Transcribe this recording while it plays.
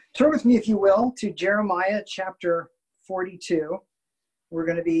Turn with me, if you will, to Jeremiah chapter 42. We're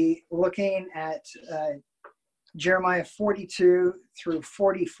going to be looking at Jeremiah 42 through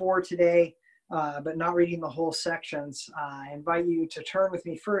 44 today, but not reading the whole sections. I invite you to turn with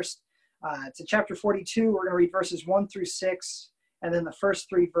me first to chapter 42. We're going to read verses 1 through 6, and then the first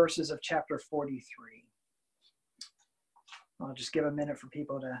 3 verses of chapter 43. I'll just give a minute for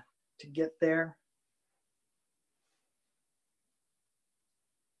people to get there.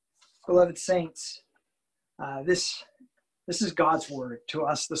 Beloved saints, this is God's word to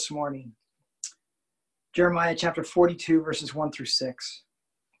us this morning. Jeremiah chapter 42, verses 1 through 6.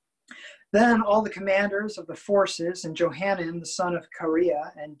 Then all the commanders of the forces, and Johanan the son of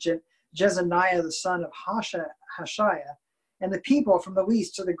Kareah, and Jezaniah the son of Hashiah, and the people from the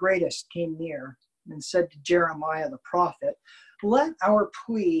least to the greatest came near, and said to Jeremiah the prophet, "Let our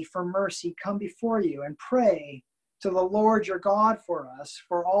plea for mercy come before you, and pray to the Lord your God for us,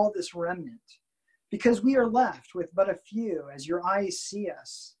 for all this remnant, because we are left with but a few, as your eyes see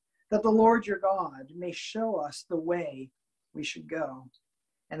us, that the Lord your God may show us the way we should go,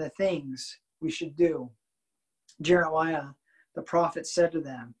 and the things we should do." Jeremiah the prophet said to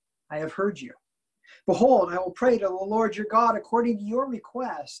them, "I have heard you. Behold, I will pray to the Lord your God according to your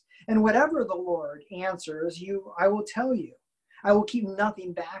request, and whatever the Lord answers you, I will tell you. I will keep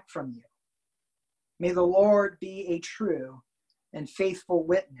nothing back from you. May the Lord be a true and faithful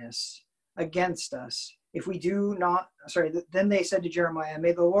witness against us if we do not," then they said to Jeremiah,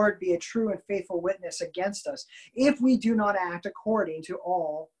 "May the Lord be a true and faithful witness against us if we do not act according to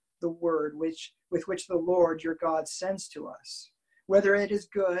all the word with which the Lord your God sends to us. Whether it is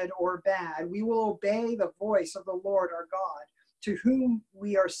good or bad, we will obey the voice of the Lord our God, to whom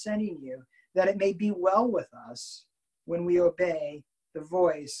we are sending you, that it may be well with us when we obey the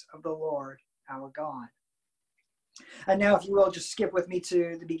voice of the Lord our God." And now, if you will, just skip with me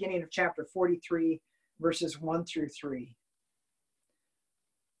to the beginning of chapter 43, verses 1 through 3.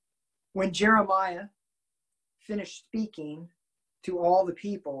 When Jeremiah finished speaking to all the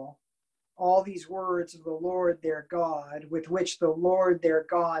people all these words of the Lord their God, with which the Lord their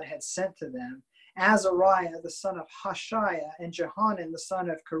God had sent to them, Azariah the son of Hashiah and Johanan the son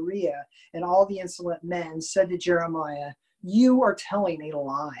of Kareah and all the insolent men said to Jeremiah, "You are telling a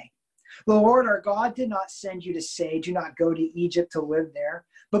lie. The Lord our God did not send you to say, 'Do not go to Egypt to live there,'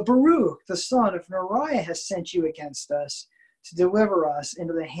 but Baruch the son of Neriah has sent you against us to deliver us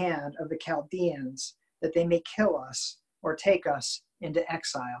into the hand of the Chaldeans, that they may kill us or take us into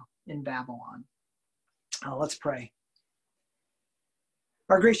exile in Babylon." Let's pray.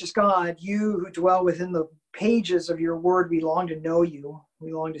 Our gracious God, you who dwell within the pages of your word, we long to know you.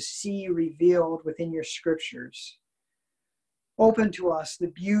 We long to see you revealed within your scriptures. Open to us the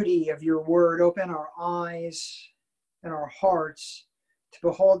beauty of your word. Open our eyes and our hearts to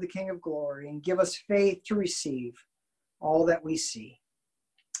behold the King of glory, and give us faith to receive all that we see.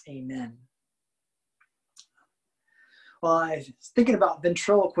 Amen. Well, I was thinking about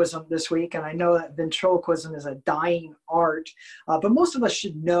ventriloquism this week, and I know that ventriloquism is a dying art, but most of us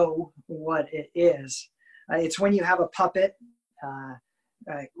should know what it is. It's when you have a puppet,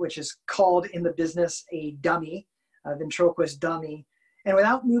 which is called in the business a dummy, a ventriloquist dummy, and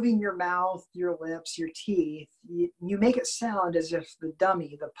without moving your mouth, your lips, your teeth, you make it sound as if the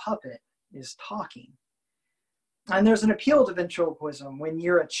dummy, the puppet, is talking. And there's an appeal to ventriloquism. When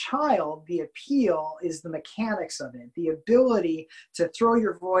you're a child, the appeal is the mechanics of it, the ability to throw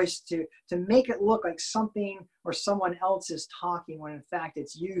your voice to make it look like something or someone else is talking when in fact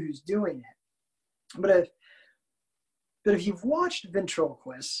it's you who's doing it. But if you've watched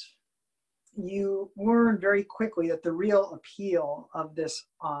ventriloquists, you learn very quickly that the real appeal of this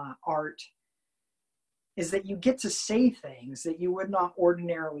art is that you get to say things that you would not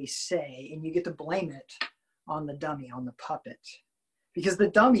ordinarily say, and you get to blame it on the dummy, on the puppet. Because the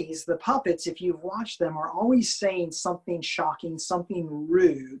dummies, the puppets, if you've watched them, are always saying something shocking, something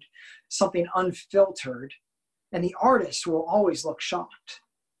rude, something unfiltered, and the artist will always look shocked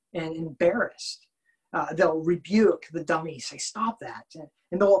and embarrassed. They'll rebuke the dummy, say, "Stop that,"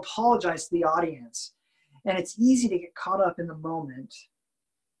 and they'll apologize to the audience. And it's easy to get caught up in the moment,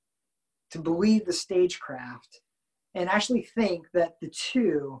 to believe the stagecraft, and actually think that the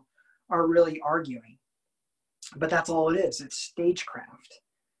two are really arguing. But that's all it is. It's stagecraft.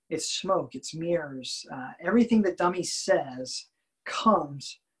 It's smoke. It's mirrors. Everything the dummy says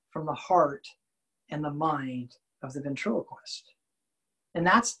comes from the heart and the mind of the ventriloquist. And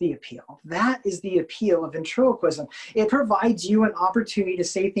that's the appeal. That is the appeal of ventriloquism. It provides you an opportunity to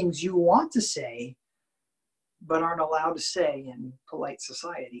say things you want to say, but aren't allowed to say in polite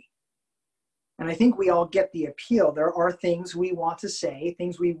society. And I think we all get the appeal. There are things we want to say,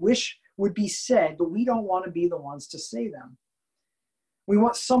 things we wish would be said, but we don't want to be the ones to say them. We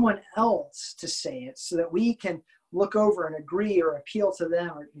want someone else to say it so that we can look over and agree or appeal to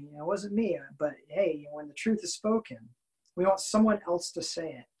them. Or, it wasn't me, but hey, when the truth is spoken, we want someone else to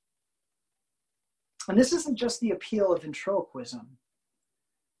say it. And this isn't just the appeal of ventriloquism.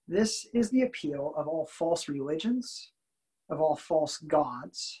 This is the appeal of all false religions, of all false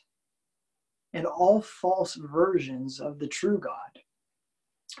gods, and all false versions of the true God.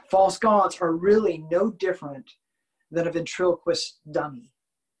 False gods are really no different than a ventriloquist dummy.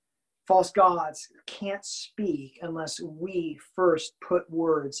 False gods can't speak unless we first put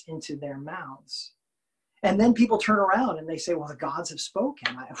words into their mouths. And then people turn around and they say, well, the gods have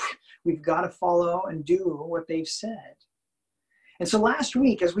spoken. We've got to follow and do what they've said. And so last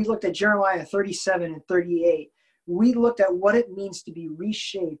week, as we looked at Jeremiah 37 and 38, we looked at what it means to be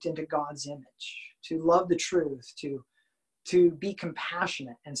reshaped into God's image, to love the truth, to be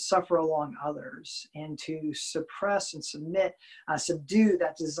compassionate and suffer along others, and to suppress and subdue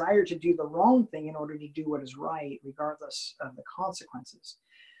that desire to do the wrong thing in order to do what is right, regardless of the consequences.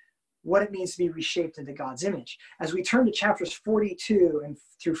 What it means to be reshaped into God's image. As we turn to chapters 42 and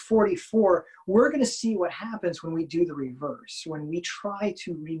through 44, we're going to see what happens when we do the reverse, when we try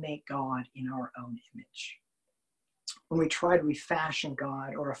to remake God in our own image, when we try to refashion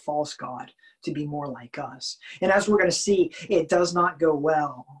God or a false God to be more like us. And as we're going to see, it does not go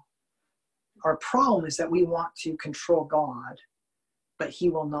well. Our problem is that we want to control God, but he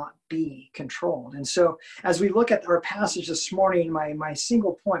will not be controlled. And so as we look at our passage this morning, my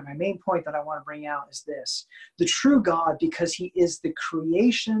main point that I want to bring out is this: the true God, because he is the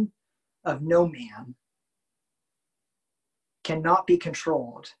creation of no man, cannot be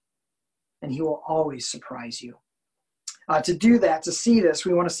controlled, and he will always surprise you. To do that, to see this,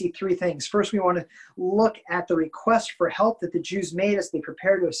 we want to see three things. First, we want to look at the request for help that the Jews made as they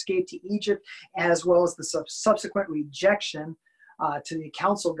prepared to escape to Egypt, as well as the subsequent rejection to the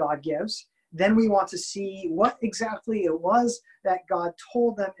counsel God gives. Then we want to see what exactly it was that God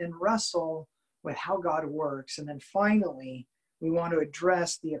told them and wrestle with how God works. And then finally, we want to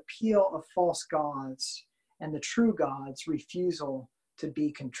address the appeal of false gods and the true God's refusal to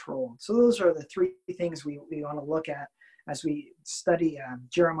be controlled. So those are the three things we want to look at as we study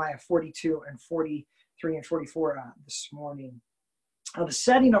Jeremiah 42 and 43 and 44 this morning. The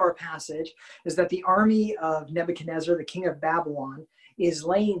setting of our passage is that the army of Nebuchadnezzar, the king of Babylon, is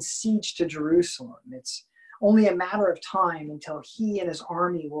laying siege to Jerusalem. It's only a matter of time until he and his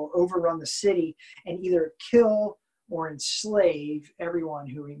army will overrun the city and either kill or enslave everyone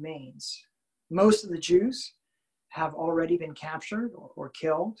who remains. Most of the Jews have already been captured or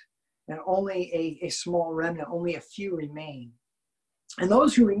killed, and only a small remnant, only a few remain. And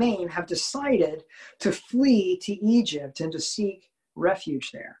those who remain have decided to flee to Egypt and to seek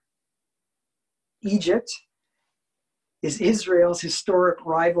refuge there. Egypt is Israel's historic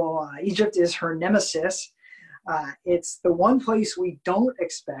rival. Egypt is her nemesis. It's the one place we don't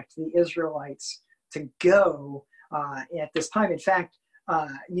expect the Israelites to go at this time. In fact,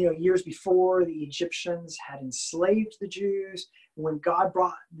 years before, the Egyptians had enslaved the Jews. When God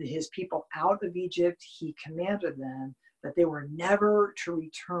brought his people out of Egypt, he commanded them that they were never to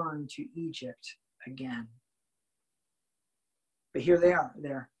return to Egypt again. But here they are.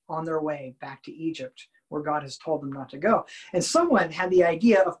 They're on their way back to Egypt, where God has told them not to go. And someone had the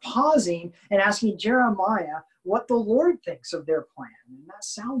idea of pausing and asking Jeremiah what the Lord thinks of their plan. And that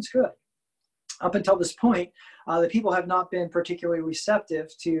sounds good. Up until this point, the people have not been particularly receptive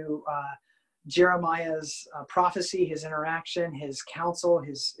to Jeremiah's prophecy, his interaction, his counsel,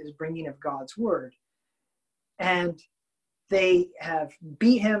 his bringing of God's word. And they have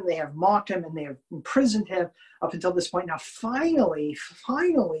beat him, they have mocked him, and they have imprisoned him up until this point. Now, finally,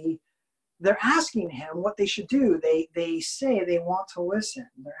 they're asking him what they should do. They say they want to listen.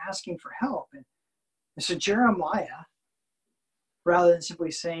 They're asking for help. And so Jeremiah, rather than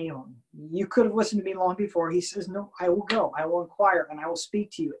simply saying, you could have listened to me long before, he says, no, I will go. I will inquire, and I will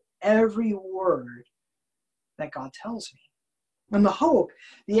speak to you every word that God tells me. And the hope,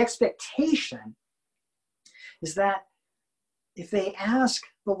 the expectation is that if they ask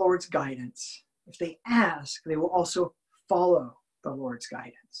the Lord's guidance, if they ask, they will also follow the Lord's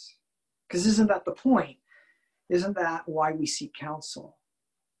guidance. Because isn't that the point? Isn't that why we seek counsel?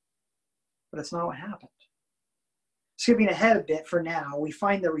 But it's not what happened. Skipping ahead a bit for now, we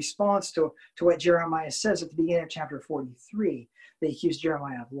find the response to what Jeremiah says at the beginning of chapter 43. They accuse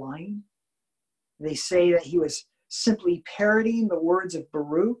Jeremiah of lying. They say that he was simply parodying the words of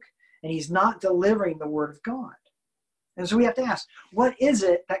Baruch, and he's not delivering the word of God. And so we have to ask, what is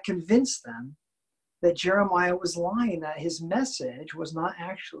it that convinced them that Jeremiah was lying, that his message was not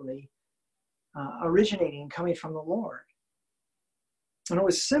actually originating, coming from the Lord. And it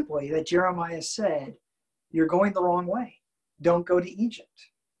was simply that Jeremiah said, you're going the wrong way. Don't go to Egypt.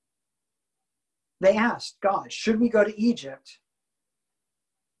 They asked God, should we go to Egypt?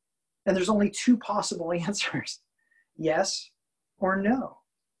 And there's only two possible answers, yes or no.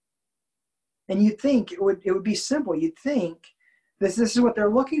 And you'd think it would be simple. You'd think this is what they're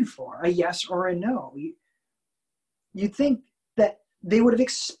looking for, a yes or a no. You'd think that they would have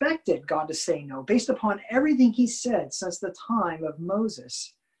expected God to say no based upon everything he said since the time of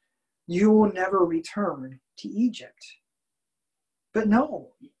Moses. You will never return to Egypt. But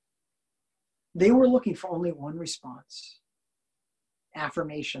no, they were looking for only one response: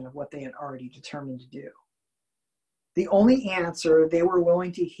 affirmation of what they had already determined to do. The only answer they were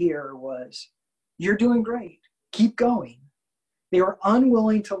willing to hear was, you're doing great, keep going. They were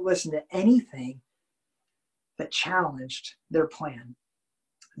unwilling to listen to anything that challenged their plan,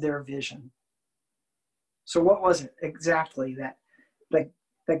 their vision. So what was it exactly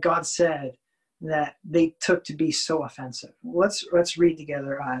that God said that they took to be so offensive? Let's read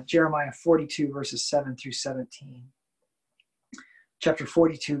together Jeremiah 42, verses 7 through 17. Chapter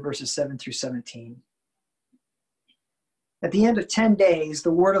 42, verses 7 through 17. At the end of 10 days,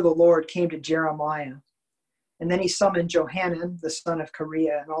 the word of the Lord came to Jeremiah. And then he summoned Johanan, the son of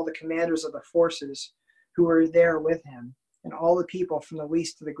Kareah, and all the commanders of the forces who were there with him, and all the people from the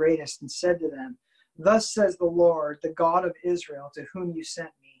least to the greatest, and said to them, thus says the Lord, the God of Israel, to whom you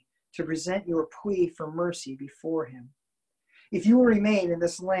sent me, to present your plea for mercy before him. If you will remain in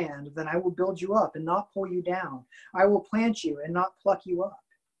this land, then I will build you up and not pull you down. I will plant you and not pluck you up.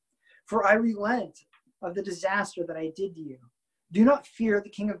 For I relent of the disaster that I did to you. Do not fear the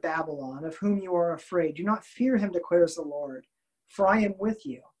king of Babylon, of whom you are afraid. Do not fear him, declares the Lord, for I am with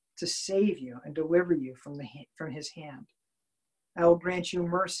you to save you and deliver you from his hand. I will grant you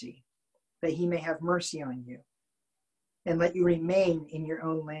mercy, that he may have mercy on you, and let you remain in your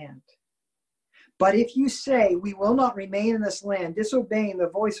own land. But if you say, we will not remain in this land, disobeying the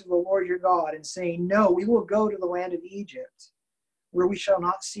voice of the Lord your God, and saying, no, we will go to the land of Egypt, where we shall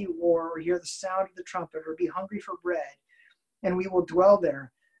not see war or hear the sound of the trumpet or be hungry for bread, and we will dwell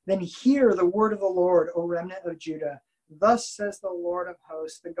there, then hear the word of the Lord, O remnant of Judah. Thus says the Lord of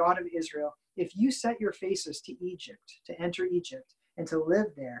hosts, the God of Israel, if you set your faces to Egypt, to enter Egypt, and to live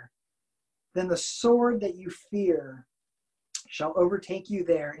there, then the sword that you fear shall overtake you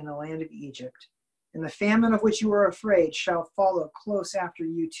there in the land of Egypt, and the famine of which you are afraid shall follow close after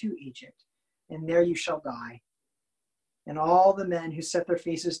you to Egypt, and there you shall die. And all the men who set their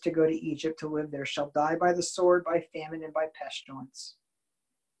faces to go to Egypt to live there shall die by the sword, by famine, and by pestilence.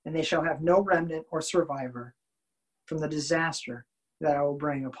 And they shall have no remnant or survivor from the disaster that I will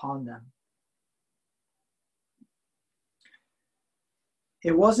bring upon them.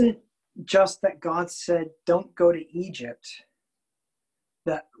 It wasn't just that God said, don't go to Egypt,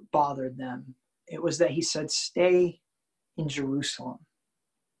 that bothered them. It was that he said, stay in Jerusalem.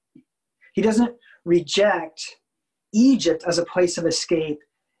 He doesn't reject Egypt as a place of escape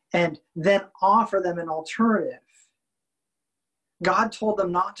and then offer them an alternative. God told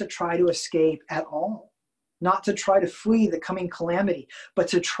them not to try to escape at all, not to try to flee the coming calamity, but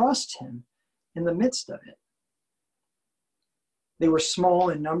to trust him in the midst of it. They were small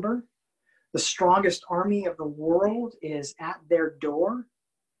in number. The strongest army of the world is at their door.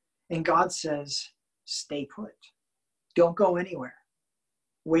 And God says, stay put. Don't go anywhere.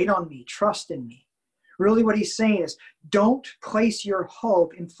 Wait on me. Trust in me. Really what he's saying is, don't place your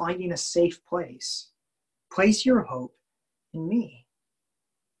hope in finding a safe place. Place your hope in me.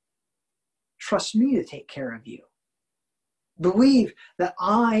 Trust me to take care of you. Believe that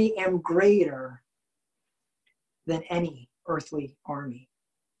I am greater than any earthly army.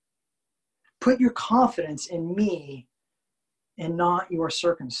 Put your confidence in me and not your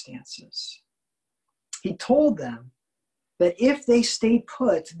circumstances. He told them that if they stayed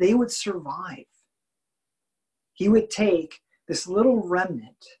put, they would survive. He would take this little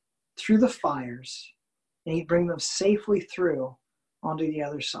remnant through the fires and he'd bring them safely through onto the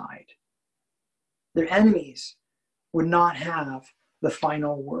other side. Their enemies would not have the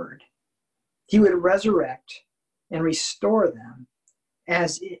final word. He would resurrect and restore them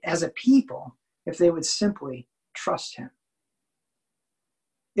as a people if they would simply trust him.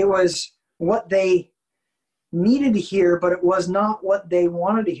 It was what they needed to hear, but it was not what they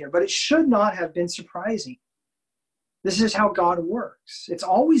wanted to hear. But it should not have been surprising. This is how God works. It's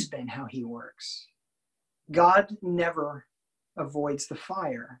always been how he works. God never avoids the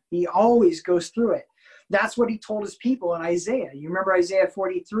fire. He always goes through it. That's what he told his people in Isaiah. You remember Isaiah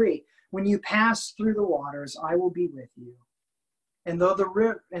 43, When you pass through the waters, I will be with you. And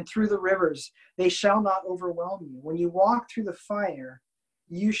through the rivers, they shall not overwhelm you. When you walk through the fire,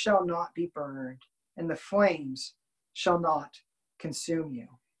 you shall not be burned, and the flames shall not consume you.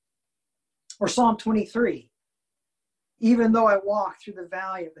 Or Psalm 23, even though I walk through the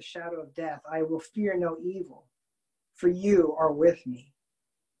valley of the shadow of death, I will fear no evil, for you are with me.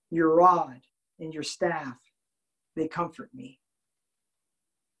 Your rod and your staff, they comfort me.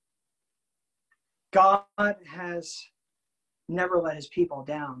 God has never let his people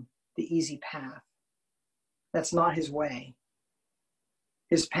down the easy path. That's not his way.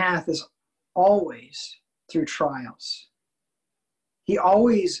 His path is always through trials. He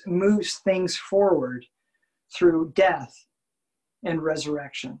always moves things forward through death and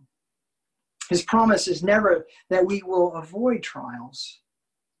resurrection. His promise is never that we will avoid trials,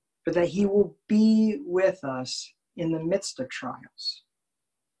 but that he will be with us in the midst of trials.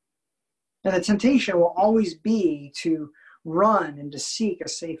 And the temptation will always be to run and to seek a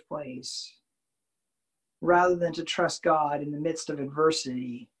safe place, rather than to trust God in the midst of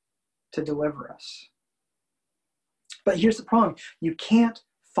adversity to deliver us. But here's the problem. You can't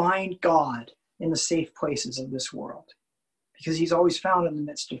find God in the safe places of this world, because he's always found in the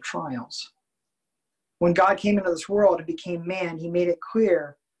midst of trials. When God came into this world and became man, he made it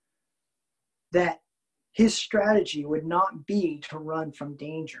clear that his strategy would not be to run from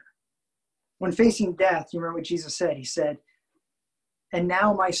danger. When facing death, you remember what Jesus said? He said, "And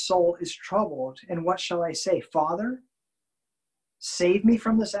now my soul is troubled, and what shall I say? Father, save me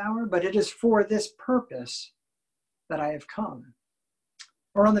from this hour, but it is for this purpose that I have come."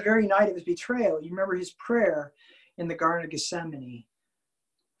 Or on the very night of his betrayal, you remember his prayer in the Garden of Gethsemane.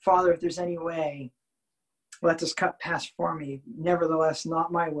 "Father, if there's any way, let this cup pass from me. Nevertheless,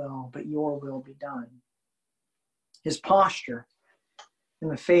 not my will, but your will be done." His posture in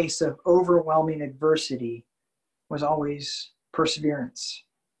the face of overwhelming adversity was always perseverance,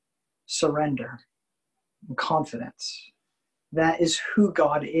 surrender, and confidence. That is who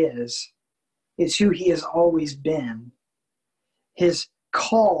God is. It's who he has always been. His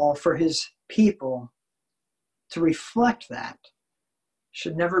call for his people to reflect that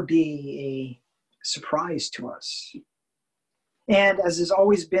should never be a surprise to us. And as has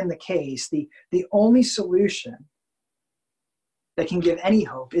always been the case, the only solution that can give any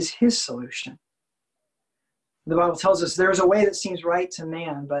hope is his solution. The Bible tells us there is a way that seems right to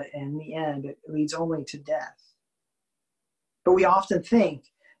man, but in the end, it leads only to death. But we often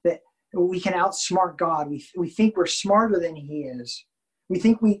think that we can outsmart God. We think we're smarter than he is. We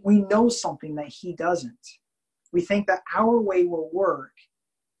think we know something that he doesn't. We think that our way will work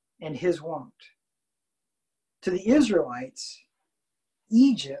and his won't. To the Israelites,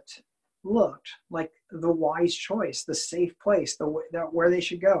 Egypt looked like the wise choice, the safe place, where they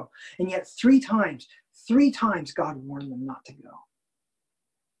should go. And yet three times God warned them not to go.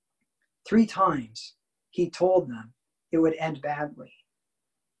 3 times he told them it would end badly.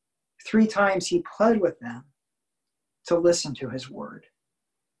 3 times he pled with them to listen to his word.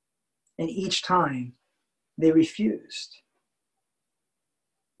 And each time they refused.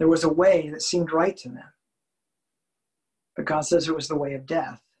 There was a way that seemed right to them, but God says it was the way of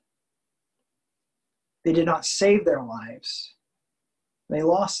death. They did not save their lives. They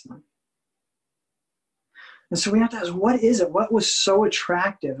lost them. And so we have to ask, what is it? What was so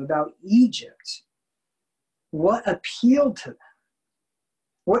attractive about Egypt? What appealed to them?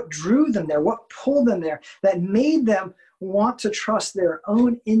 What drew them there? What pulled them there that made them want to trust their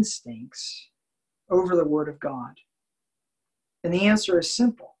own instincts over the word of God? And the answer is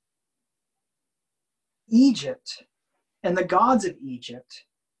simple. Egypt and the gods of Egypt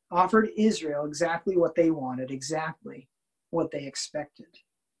offered Israel exactly what they wanted, exactly what they expected.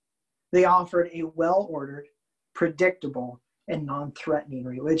 They offered a well-ordered, predictable, and non-threatening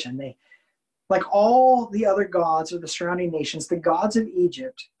religion. They, like all the other gods of the surrounding nations, the gods of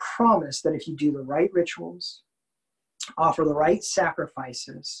Egypt promised that if you do the right rituals, offer the right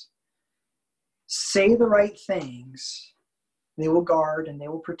sacrifices, say the right things, they will guard and they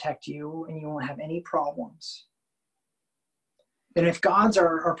will protect you and you won't have any problems. And if gods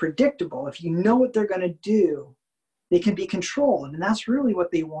are predictable, if you know what they're going to do, they can be controlled. And that's really what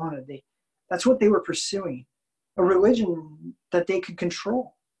they wanted. That's what they were pursuing, a religion that they could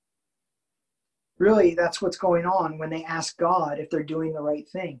control. Really, that's what's going on when they ask God if they're doing the right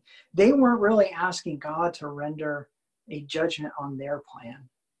thing. They weren't really asking God to render a judgment on their plan.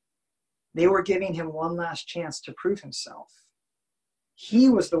 They were giving him one last chance to prove himself. He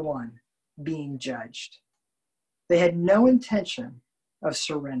was the one being judged. They had no intention of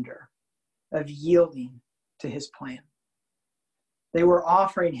surrender, of yielding to his plan. They were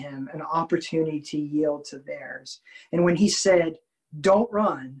offering him an opportunity to yield to theirs. And when he said, don't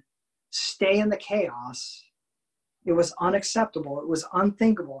run, stay in the chaos, it was unacceptable. It was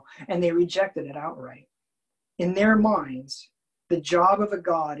unthinkable. And they rejected it outright. In their minds, the job of a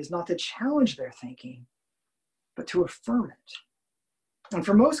God is not to challenge their thinking, but to affirm it. And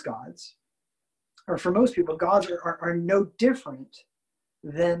for most gods, or for most people, gods are no different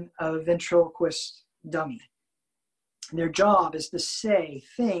than a ventriloquist dummy. Their job is to say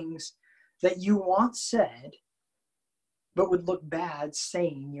things that you want said, but would look bad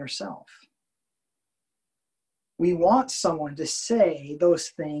saying yourself. We want someone to say those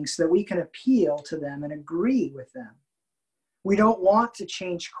things so that we can appeal to them and agree with them. We don't want to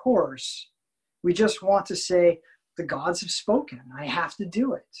change course. We just want to say, the gods have spoken. I have to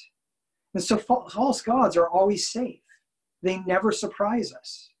do it. And so false gods are always safe. They never surprise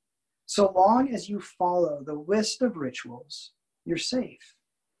us. So long as you follow the list of rituals, you're safe.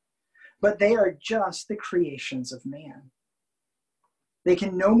 But they are just the creations of man. They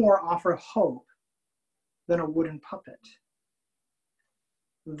can no more offer hope than a wooden puppet.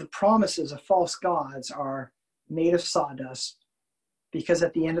 The promises of false gods are made of sawdust because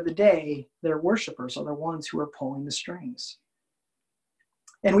at the end of the day, their worshipers are the ones who are pulling the strings.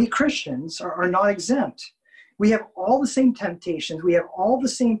 And we Christians are not exempt. We have all the same temptations. We have all the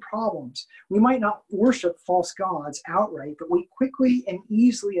same problems. We might not worship false gods outright, but we quickly and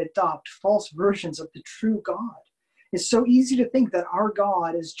easily adopt false versions of the true God. It's so easy to think that our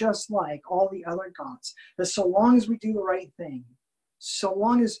God is just like all the other gods, that so long as we do the right thing, so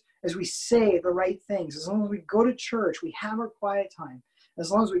long as we say the right things, as long as we go to church, we have our quiet time,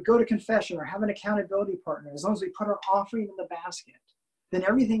 as long as we go to confession or have an accountability partner, as long as we put our offering in the basket, then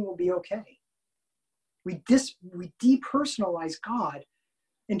everything will be okay. We depersonalize God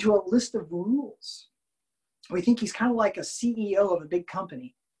into a list of rules. We think he's kind of like a CEO of a big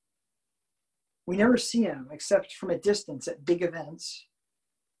company. We never see him except from a distance at big events.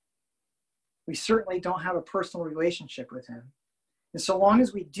 We certainly don't have a personal relationship with him. And so long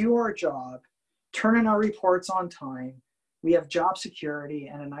as we do our job, turn in our reports on time, we have job security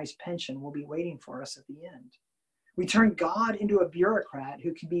and a nice pension will be waiting for us at the end. We turn God into a bureaucrat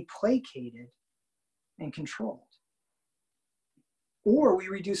who can be placated and controlled. Or we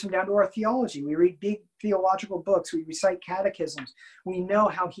reduce him down to our theology. We read big theological books. We recite catechisms. We know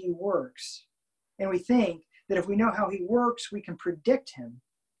how he works. And we think that if we know how he works, we can predict him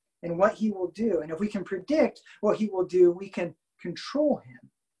and what he will do. And if we can predict what he will do, we can control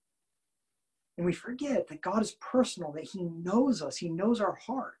him. And we forget that God is personal, that he knows us. He knows our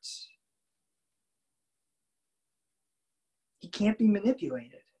hearts. He can't be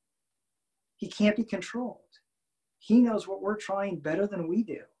manipulated. He can't be controlled. He knows what we're trying better than we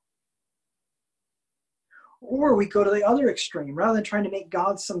do. Or we go to the other extreme. Rather than trying to make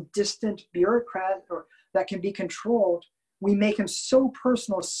God some distant bureaucrat or that can be controlled, we make him so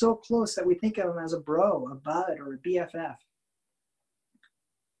personal, so close that we think of him as a bro, a bud, or a BFF.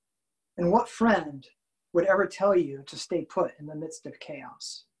 And what friend would ever tell you to stay put in the midst of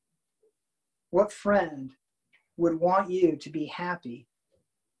chaos? What friend would want you to be happy?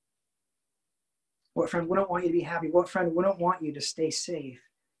 What friend wouldn't want you to be happy? What friend wouldn't want you to stay safe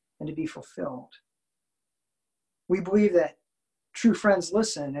and to be fulfilled? We believe that true friends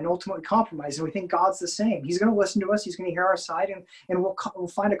listen and ultimately compromise, and we think God's the same. He's going to listen to us. He's going to hear our side, and we'll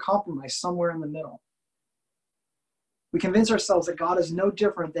find a compromise somewhere in the middle. We convince ourselves that God is no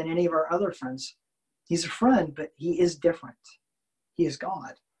different than any of our other friends. He's a friend, but he is different. He is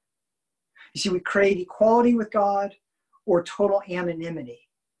God. You see, we crave equality with God or total anonymity.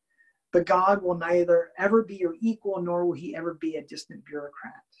 But God will neither ever be your equal, nor will he ever be a distant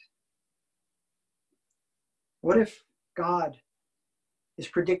bureaucrat. What if God is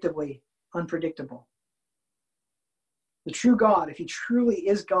predictably unpredictable? The true God, if he truly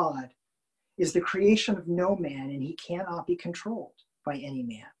is God, is the creation of no man, and he cannot be controlled by any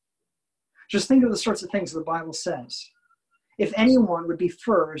man. Just think of the sorts of things the Bible says. If anyone would be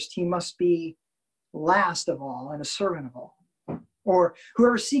first, he must be last of all and a servant of all. Or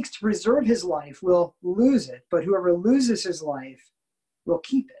whoever seeks to preserve his life will lose it, but whoever loses his life will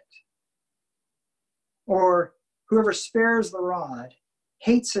keep it. Or whoever spares the rod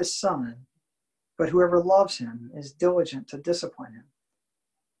hates his son, but whoever loves him is diligent to discipline him.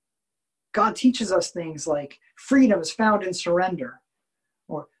 God teaches us things like freedom is found in surrender,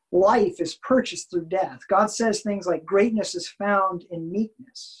 or life is purchased through death. God says things like greatness is found in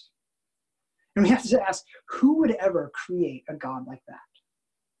meekness. And we have to ask, who would ever create a God like that?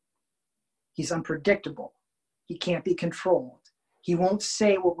 He's unpredictable. He can't be controlled. He won't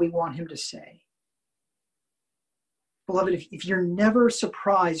say what we want him to say. Beloved, if you're never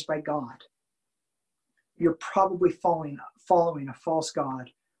surprised by God, you're probably following a false God,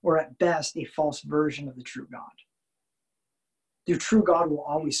 or at best, a false version of the true God. The true God will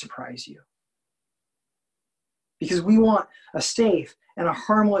always surprise you. Because we want a safe and a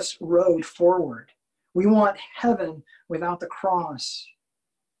harmless road forward. We want heaven without the cross.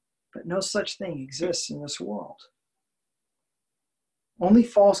 But no such thing exists in this world. Only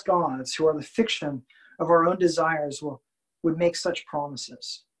false gods, who are the fiction of our own desires, would make such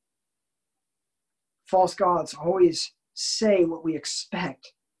promises. False gods always say what we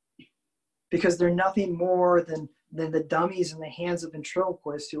expect, because they're nothing more than the dummies in the hands of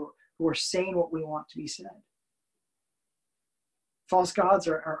ventriloquists who are saying what we want to be said. False gods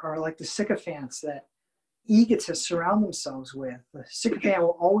are like the sycophants that egotists surround themselves with. The sycophant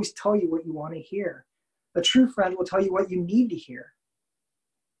will always tell you what you want to hear. A true friend will tell you what you need to hear.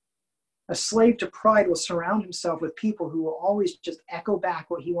 A slave to pride will surround himself with people who will always just echo back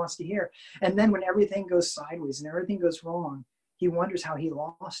what he wants to hear. And then when everything goes sideways and everything goes wrong, he wonders how he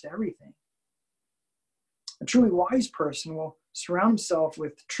lost everything. A truly wise person will surround himself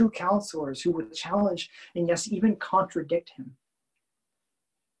with true counselors who will challenge and, yes, even contradict him.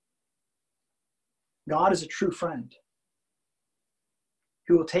 God is a true friend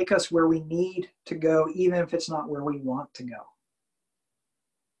who will take us where we need to go, even if it's not where we want to go.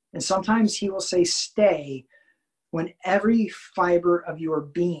 And sometimes he will say, stay, when every fiber of your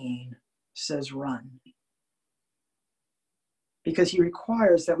being says run. Because he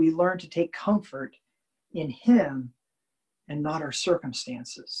requires that we learn to take comfort in him and not our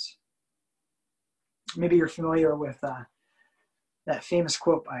circumstances. Maybe you're familiar with that famous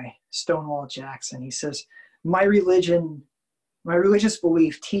quote by Stonewall Jackson. He says, my religious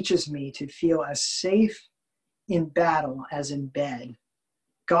belief teaches me to feel as safe in battle as in bed.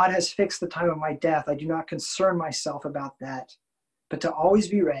 God has fixed the time of my death. I do not concern myself about that, but to always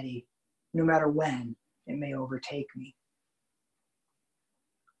be ready, no matter when it may overtake me.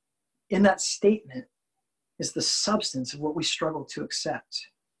 In that statement is the substance of what we struggle to accept.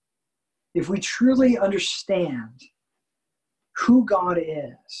 If we truly understand who God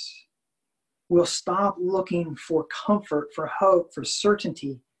is, we'll stop looking for comfort, for hope, for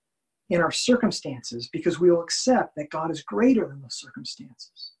certainty in our circumstances, because we will accept that God is greater than those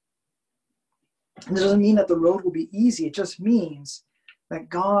circumstances. And this doesn't mean that the road will be easy. It just means that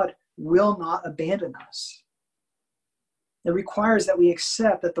God will not abandon us. It requires that we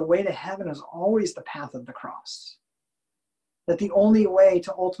accept that the way to heaven is always the path of the cross. That the only way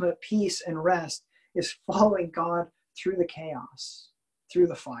to ultimate peace and rest is following God through the chaos, through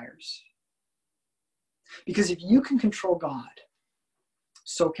the fires. Because if you can control God,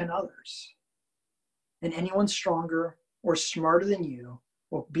 so can others. And anyone stronger or smarter than you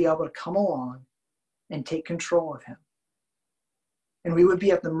will be able to come along and take control of him. And we would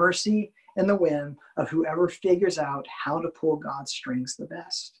be at the mercy and the whim of whoever figures out how to pull God's strings the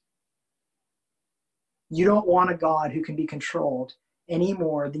best. You don't want a God who can be controlled any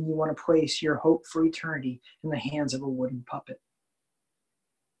more than you want to place your hope for eternity in the hands of a wooden puppet.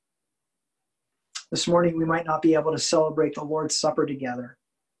 This morning, we might not be able to celebrate the Lord's Supper together.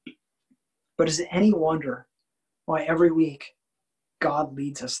 But is it any wonder why every week God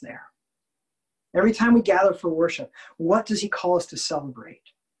leads us there? Every time we gather for worship, what does he call us to celebrate?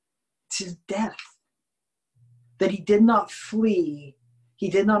 It's his death. That he did not flee, he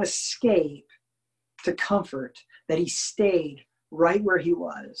did not escape to comfort, that he stayed right where he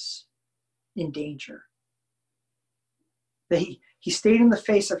was in danger. That he stayed in the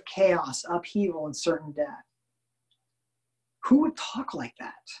face of chaos, upheaval, and certain death. Who would talk like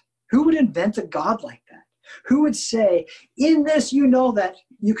that? Who would invent a God like that? Who would say, in this you know that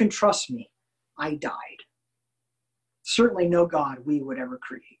you can trust me, I died? Certainly no God we would ever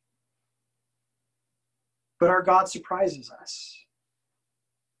create. But our God surprises us.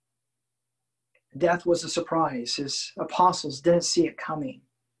 Death was a surprise. His apostles didn't see it coming.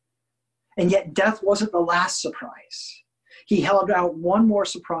 And yet death wasn't the last surprise. He held out one more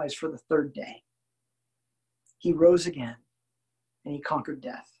surprise for the third day. He rose again and he conquered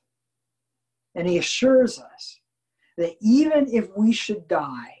death. And he assures us that even if we should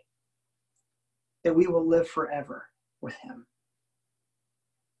die, that we will live forever with him.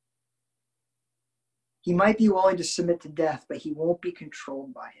 He might be willing to submit to death, but he won't be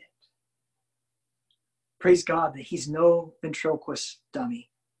controlled by it. Praise God that he's no ventriloquist dummy.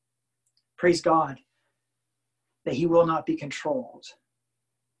 Praise God that he will not be controlled.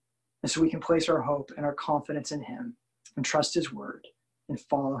 And so we can place our hope and our confidence in him and trust his word and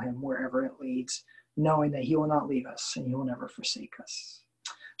follow him wherever it leads, knowing that he will not leave us and he will never forsake us.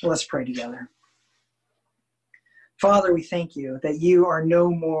 Well, let's pray together. Father, we thank you that you are no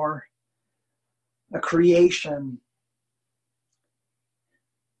more a creation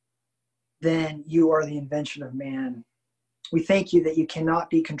than you are the invention of man. We thank you that you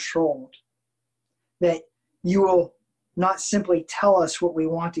cannot be controlled, that you will not simply tell us what we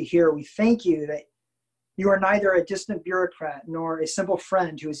want to hear. We thank you that you are neither a distant bureaucrat nor a simple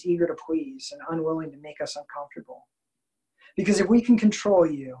friend who is eager to please and unwilling to make us uncomfortable. Because if we can control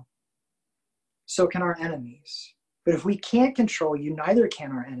you, so can our enemies. But if we can't control you, neither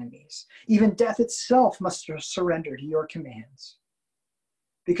can our enemies. Even death itself must surrender to your commands.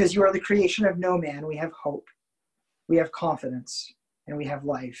 Because you are the creation of no man, we have hope, we have confidence, and we have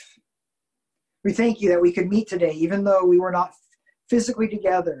life. We thank you that we could meet today, even though we were not physically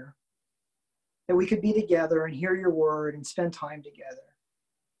together, that we could be together and hear your word and spend time together.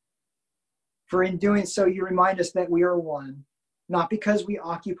 For in doing so, you remind us that we are one, not because we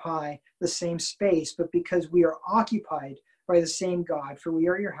occupy the same space, but because we are occupied by the same God. For we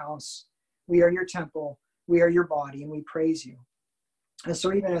are your house, we are your temple, we are your body, and we praise you. And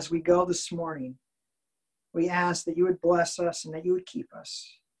so even as we go this morning, we ask that you would bless us and that you would keep us,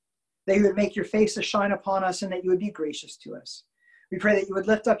 that you would make your face to shine upon us and that you would be gracious to us. We pray that you would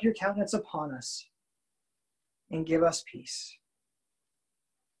lift up your countenance upon us and give us peace.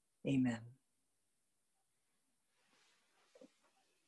 Amen.